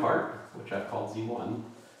my real part, which I've called z1.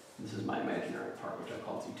 This is my imaginary part, which I've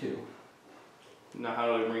called z2. Now how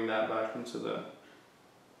do I bring that back into the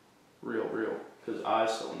real? Because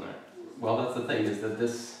I's still in there. Well, that's the thing, is that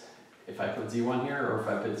this, if I put z1 here, or if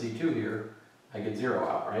I put z2 here, I get 0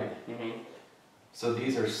 out, right? Mm-hmm. So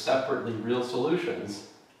these are separately real solutions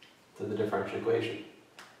to the differential equation.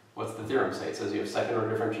 What's the theorem say? It says you have second order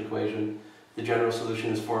differential equation, the general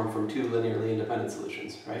solution is formed from two linearly independent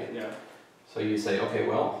solutions, right? Yeah. So you say, okay,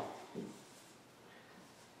 well,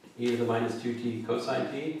 e to the minus 2t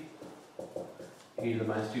cosine t, e to the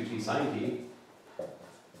minus 2t sine t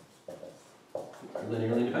are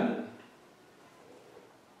linearly independent.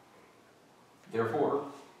 Therefore,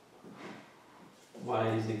 y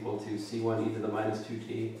is equal to c1 e to the minus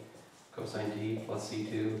 2t cosine t plus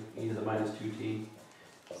c2 e to the minus 2t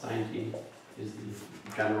sine t is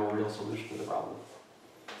the general real solution to the problem.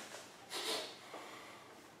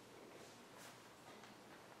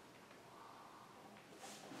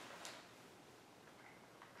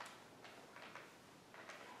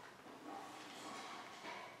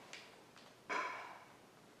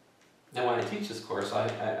 Now when I teach this course, I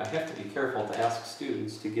have to be careful to ask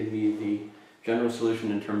students to give me the general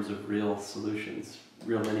solution in terms of real solutions,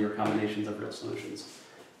 real linear combinations of real solutions.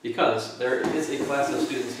 Because there is a class of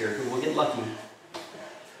students here who will get lucky,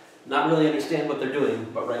 not really understand what they're doing,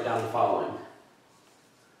 but write down the following.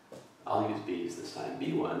 I'll use b's this time.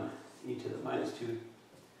 b1 e to the minus 2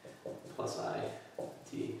 plus I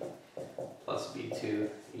t plus b2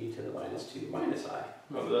 e to the minus 2 minus I.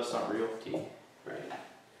 No, but that's not real. T, right.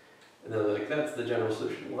 And they're like, that's the general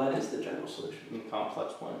solution. Well, that is the general solution. In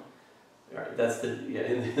complex one. All right, that's the,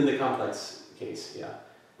 in the complex case, yeah.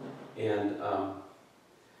 And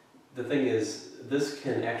the thing is, this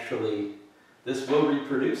will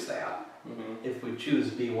reproduce that if we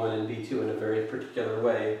choose B1 and B2 in a very particular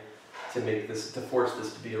way to force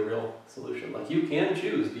this to be a real solution. Like you can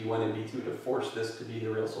choose B1 and B2 to force this to be the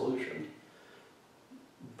real solution.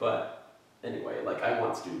 But anyway, like I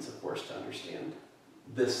want students, of course, to understand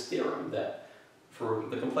this theorem that for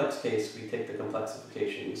the complex case, we take the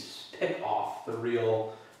complexification, we pick off the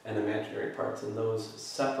real and imaginary parts, and those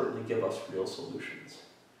separately give us real solutions.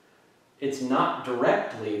 It's not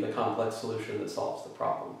directly the complex solution that solves the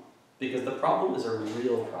problem, because the problem is a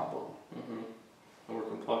real problem. And we're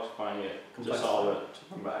complexifying it to solve it, to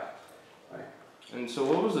come back. Right. And so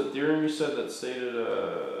what was the theorem you said that stated,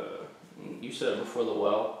 you said before the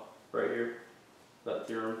well, right here? That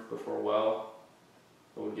theorem before well,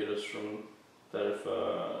 that would get us from that if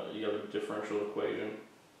you have a differential equation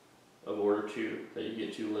of order 2, that you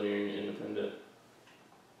get two linearly independent.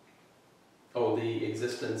 Oh, the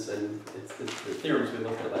existence, and it's the theorems we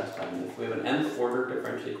looked at last time. If we have an nth order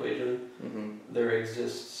differential equation, there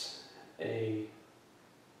exists a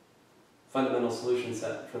fundamental solution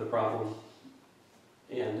set for the problem,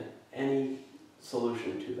 and any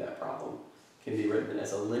solution to that problem can be written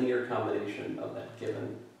as a linear combination of that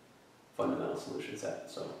given fundamental solution set.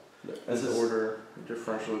 So as an order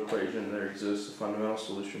differential equation, there exists a fundamental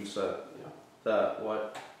solution set. Yeah. That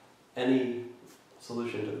what? Any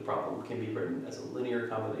solution to the problem can be written as a linear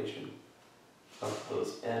combination of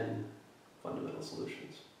those n fundamental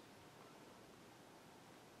solutions.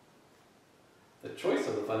 The choice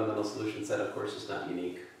of the fundamental solution set, of course, is not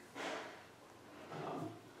unique.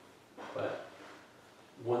 But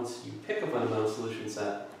once you pick a fundamental solution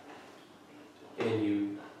set and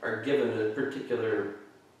you are given a particular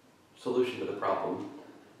solution to the problem,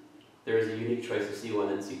 there is a unique choice of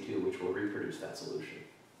C1 and C2 which will reproduce that solution.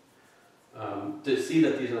 To see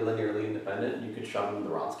that these are linearly independent, you could shove them in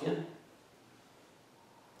the Wronskian.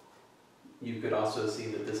 you could also see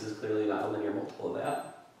that this is clearly not a linear multiple of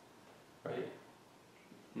that, right?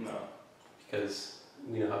 No. Because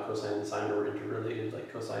we know how cosine and sine are interrelated,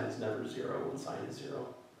 like cosine is never 0 when sine is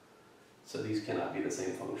 0. So these cannot be the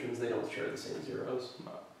same functions, they don't share the same zeros.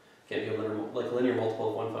 No. Can't be a linear multiple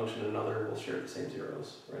of one function and another will share the same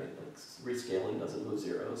zeros, right? Like rescaling doesn't move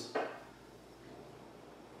zeros.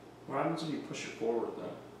 What happens if you push it forward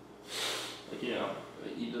then? Like, you know,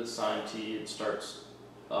 e to the sine t, it starts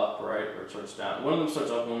up, right? Or it starts down. One of them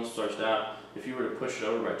starts up, one of them starts down. If you were to push it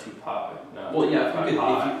over by 2 pi, no. Well, yeah,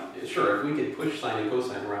 if we could push sine and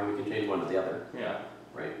cosine around, we can change one to the other. Yeah.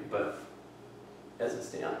 Right, but as it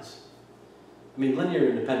stands, I mean, linear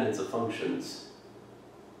independence of functions,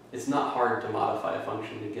 it's not hard to modify a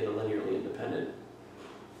function to get a linearly independent.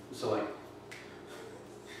 So like,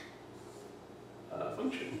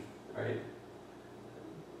 function, right?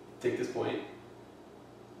 Take this point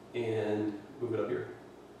and move it up here.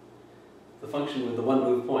 The function with the one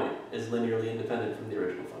move point is linearly independent from the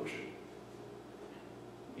original function.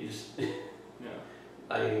 You just, Yeah.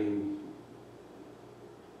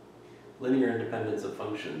 Linear independence of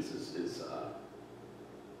functions is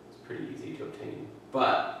pretty easy to obtain,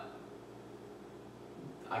 but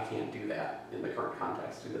I can't do that in the current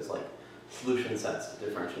context because like solution sets to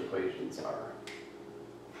differential equations are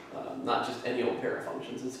not just any old pair of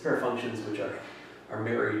functions. It's a pair of functions which are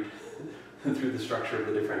married through the structure of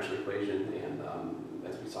the differential equation, and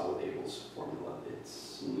as we saw with Abel's formula,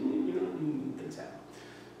 it's things happen.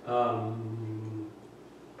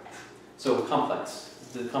 So the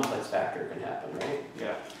complex factor can happen, right?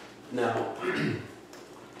 Yeah. Now,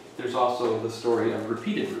 there's also the story of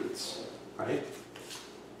repeated roots, right?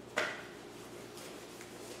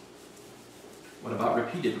 What about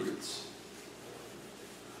repeated roots?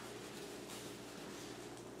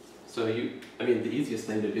 So the easiest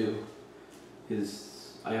thing to do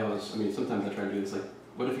is, sometimes I try to do this, like,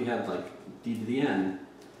 what if you had like d to the n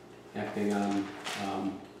acting on,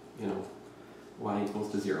 y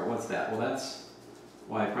equals to 0? What's that? Well, that's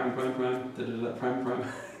y prime prime prime, da da da prime prime,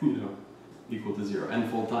 equal to 0,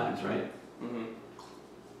 n-fold times, right? Mm-hmm.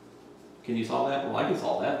 Can you solve that? Well, I can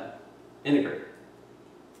solve that. Integrate.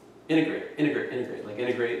 Like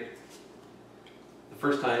integrate. The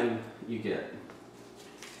first time you get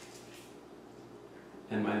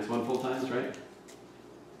n minus 1 full times, right?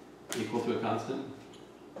 Equal to a constant,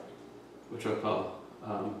 which I'll call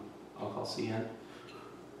Cn.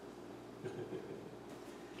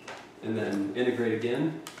 And then integrate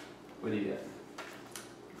again. What do you get?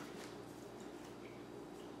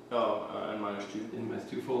 Oh, n minus 2. N minus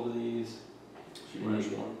 2 fold of these. C minus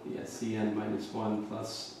 1. Yeah, Cn minus 1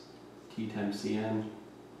 plus t times Cn.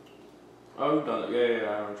 Oh, we've done it. Yeah,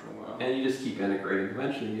 I know what you're talking about. And you just keep integrating.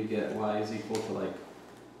 Eventually you get y is equal to like,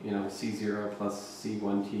 C0 plus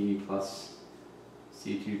C1t plus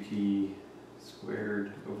C2t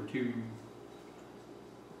squared over 2.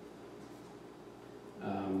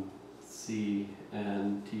 C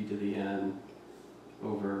n t to the n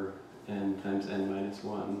over n times n minus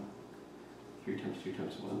 1. 3 times 2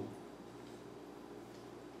 times 1.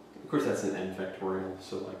 Of course that's an n factorial,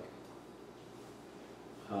 so like,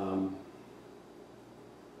 I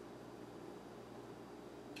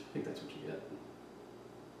think that's what you get.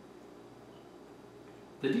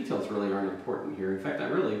 The details really aren't important here. In fact, I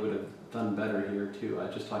really would have done better here too. I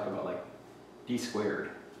just talk about like d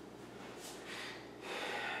squared.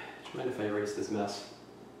 Do you mind if I erase this mess?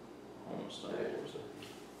 Almost done.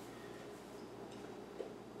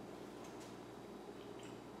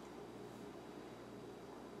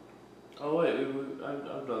 Oh wait,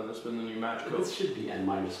 I've done this, but then you match This coefficients. should be n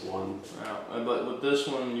minus 1. Yeah, but with this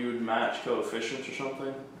one, you would match coefficients or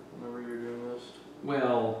something. Whenever you're doing this.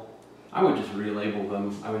 Well, I would just relabel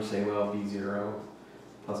them. I would say, well, b0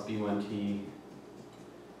 plus b1t,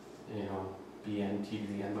 bn t to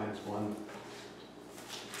the n minus 1.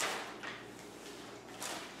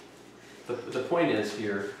 The point is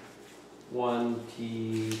here,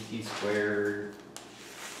 1t squared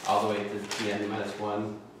all the way to tn minus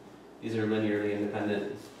 1. These are linearly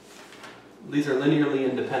independent. These are linearly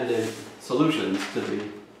independent solutions to the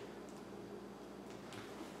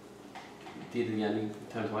d to the n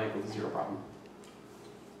times y equals 0 problem.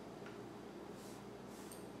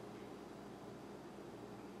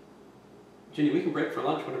 Ginny, we can break for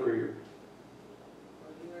lunch whenever you're.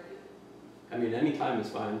 I mean, any time is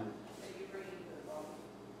fine.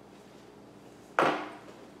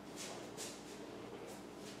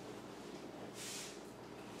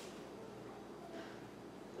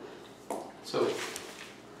 So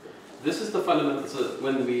this is the fundamental. So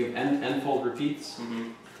when we have n-fold repeats,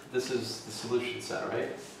 this is the solution set,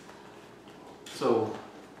 right? So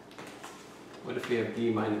What if we have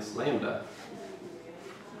d minus lambda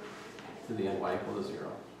to the ny equal to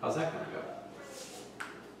 0? How's that going to go?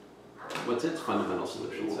 What's its fundamental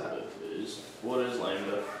solution set? What is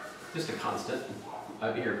lambda? Just a constant.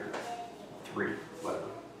 Here, 3, whatever.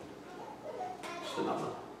 Just a number.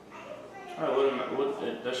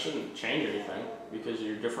 That shouldn't change anything because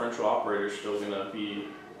your differential operator is still going to be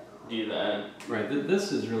d to the n. Right,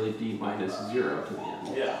 this is really d minus 0 to the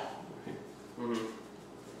n. Yeah. Okay. Mm-hmm.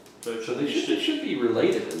 So they should be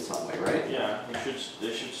related in some way, right? Yeah,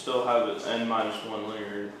 they should still have it n minus 1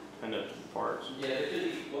 linear independent parts. Yeah, they should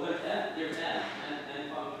be, well, there's n,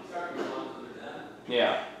 and function starting with 1, so there's n.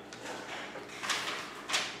 Yeah.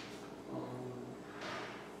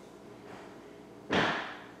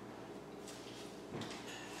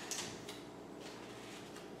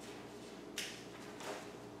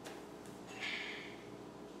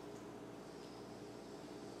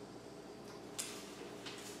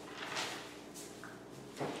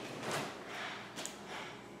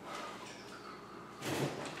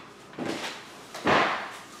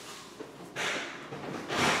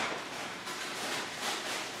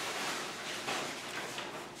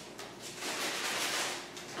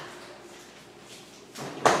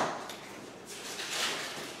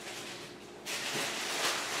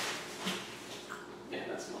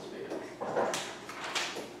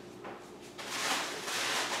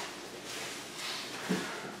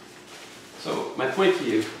 So my point to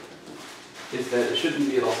you is that it shouldn't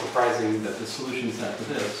be at all surprising that the solution set to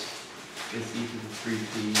this is e to the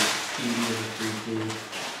 3t, e to the 3t,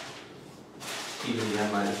 e to the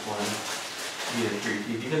n minus 1, e to the 3t,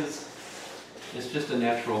 because it's just a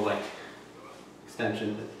natural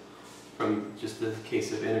extension from just the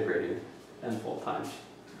case of integrating n-fold times.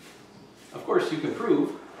 Of course, you can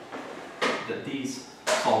prove that these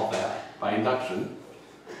solve that by induction.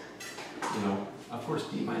 Of course,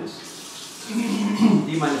 d minus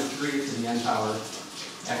 3 to the n power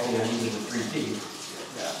acting on e to the 3t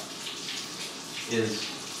is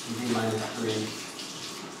d minus 3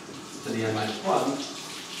 to the n minus 1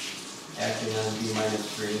 acting on d minus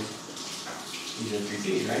 3 e to the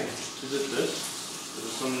 3t, right? Is it this? Is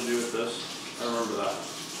it something to do with this? I remember that.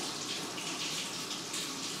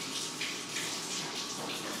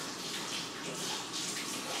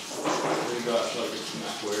 We got it's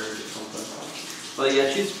squared or something. Well, yeah,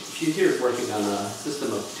 she's here working on a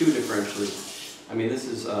system of 2 differentially. I mean, this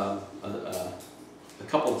is a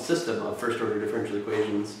coupled system of first-order differential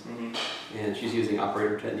equations, and she's using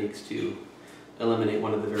operator techniques to eliminate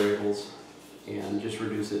one of the variables and just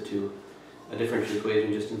reduce it to a differential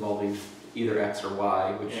equation just involving either x or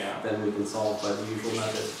y, which then we can solve by the usual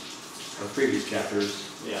method of previous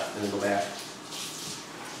chapters, and then go back.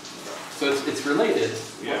 So it's related.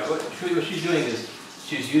 Yeah. What she's doing is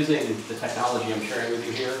she's using the technology I'm sharing with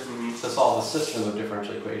you here to solve a system of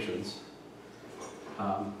differential equations.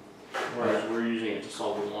 Whereas we're using it to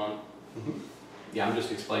solve the one. Yeah, I'm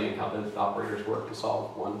just explaining how the operators work to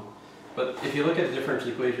solve one. But if you look at a differential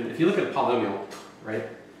equation, if you look at a polynomial, right?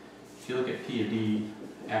 If you look at p of d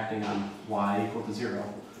acting on y equal to 0,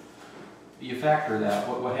 you factor that,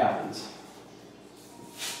 what happens?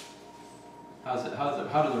 How does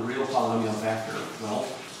a real polynomial factor? Well,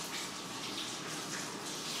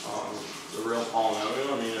 the real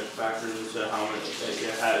polynomial, I mean, it factors into how many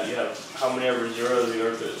you have how many ever zeros you go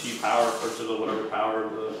to the t power or to the whatever power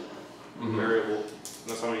of the variable.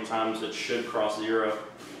 That's how many times it should cross 0.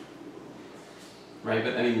 Right,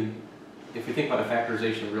 but I mean, if we think about a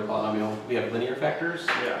factorization of a real polynomial, we have linear factors,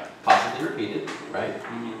 possibly repeated, right?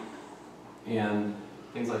 And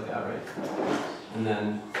things like that, right? And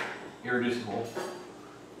then irreducible,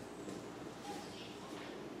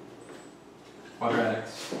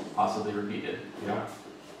 quadratics, possibly repeated.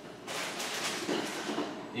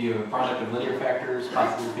 You have a product of linear factors,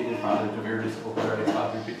 possibly repeated, product of irreducible quadratics,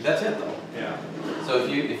 possibly repeated. That's it, though. So if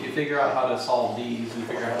you figure out how to solve these, and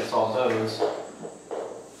figure out how to solve those,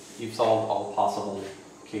 you've solved all possible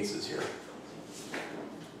cases here.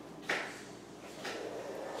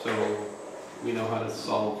 So we know how to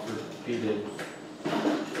solve repeated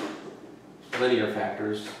linear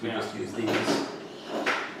factors. We just use these.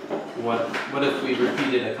 What if we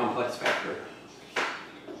repeated a complex factor?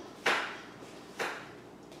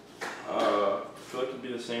 I feel like it'd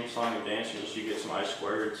be the same song and dance, just you get some I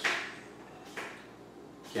squareds.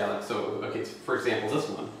 Yeah, okay, so for example, this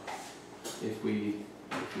one. If we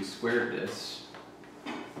squared this,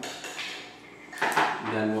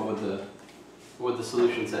 then what would the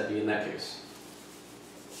solution set be in that case?